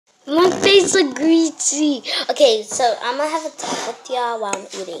My face is greasy. Okay, so I'm gonna have a talk with y'all while I'm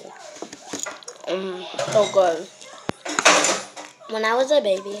eating. So good. When I was a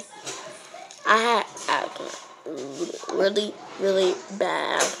baby, I had asthma. Really, really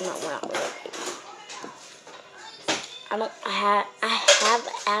bad asthma when I was a baby. I have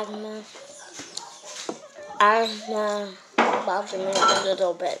asthma. Asthma bothers me a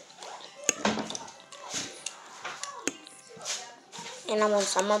little bit. And I'm on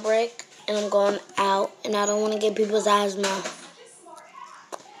summer break, and I'm going out, and I don't want to get people's asthma.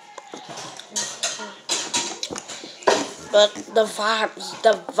 But the vibe.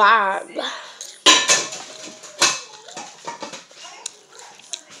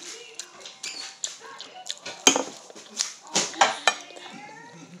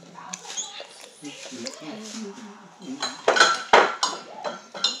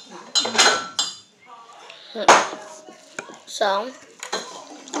 So,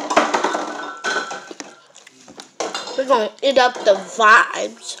 we're going to eat up the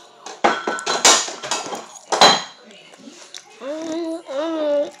vibes.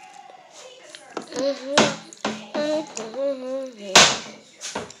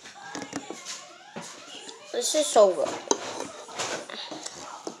 This is so good.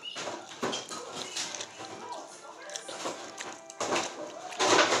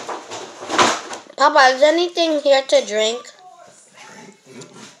 Papa, is anything here to drink?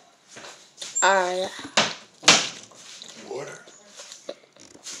 Alright. Water.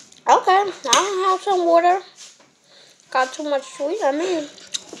 Okay, I'll have some water. Got too much sweet on me.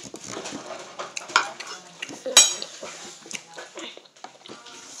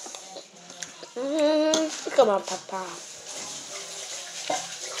 Come on, Papa.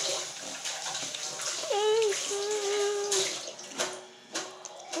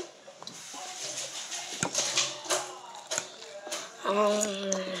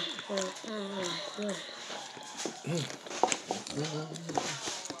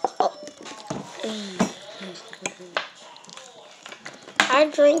 I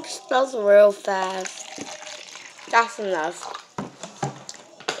drink stuff real fast. That's enough.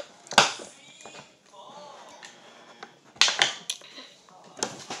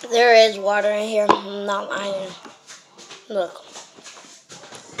 There is water in here. I'm not lying. Look.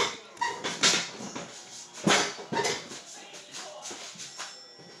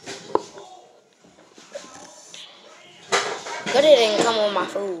 Good it didn't come on my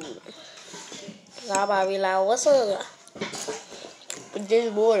food. So I'm about to be like, what's up with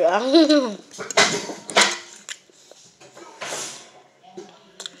this water?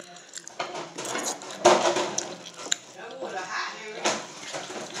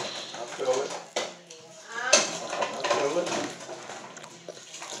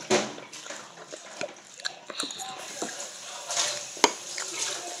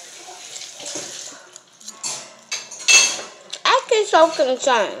 I get so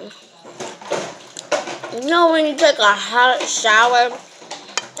concerned. You know when you take a hot shower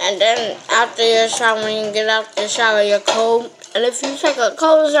and then after your shower, when you get out the shower, you're cold. And if you take a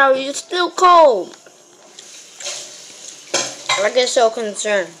cold shower, you're still cold. I get so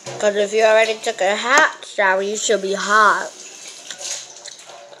concerned. Because if you already took a hot shower, you should be hot.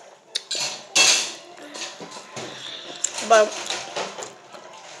 But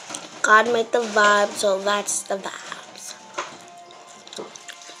God made the vibe, so that's the vibes.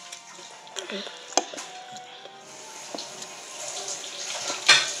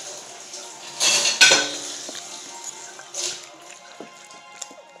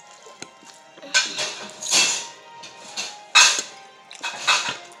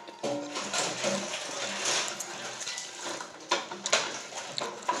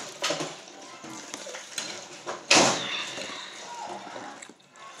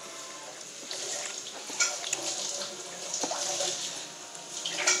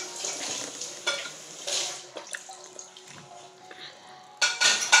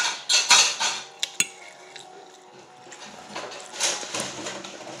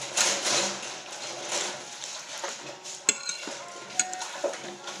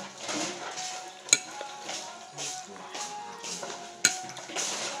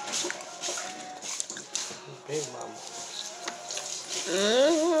 Big mama.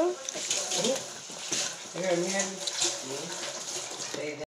 Mm-hmm. Yeah, man.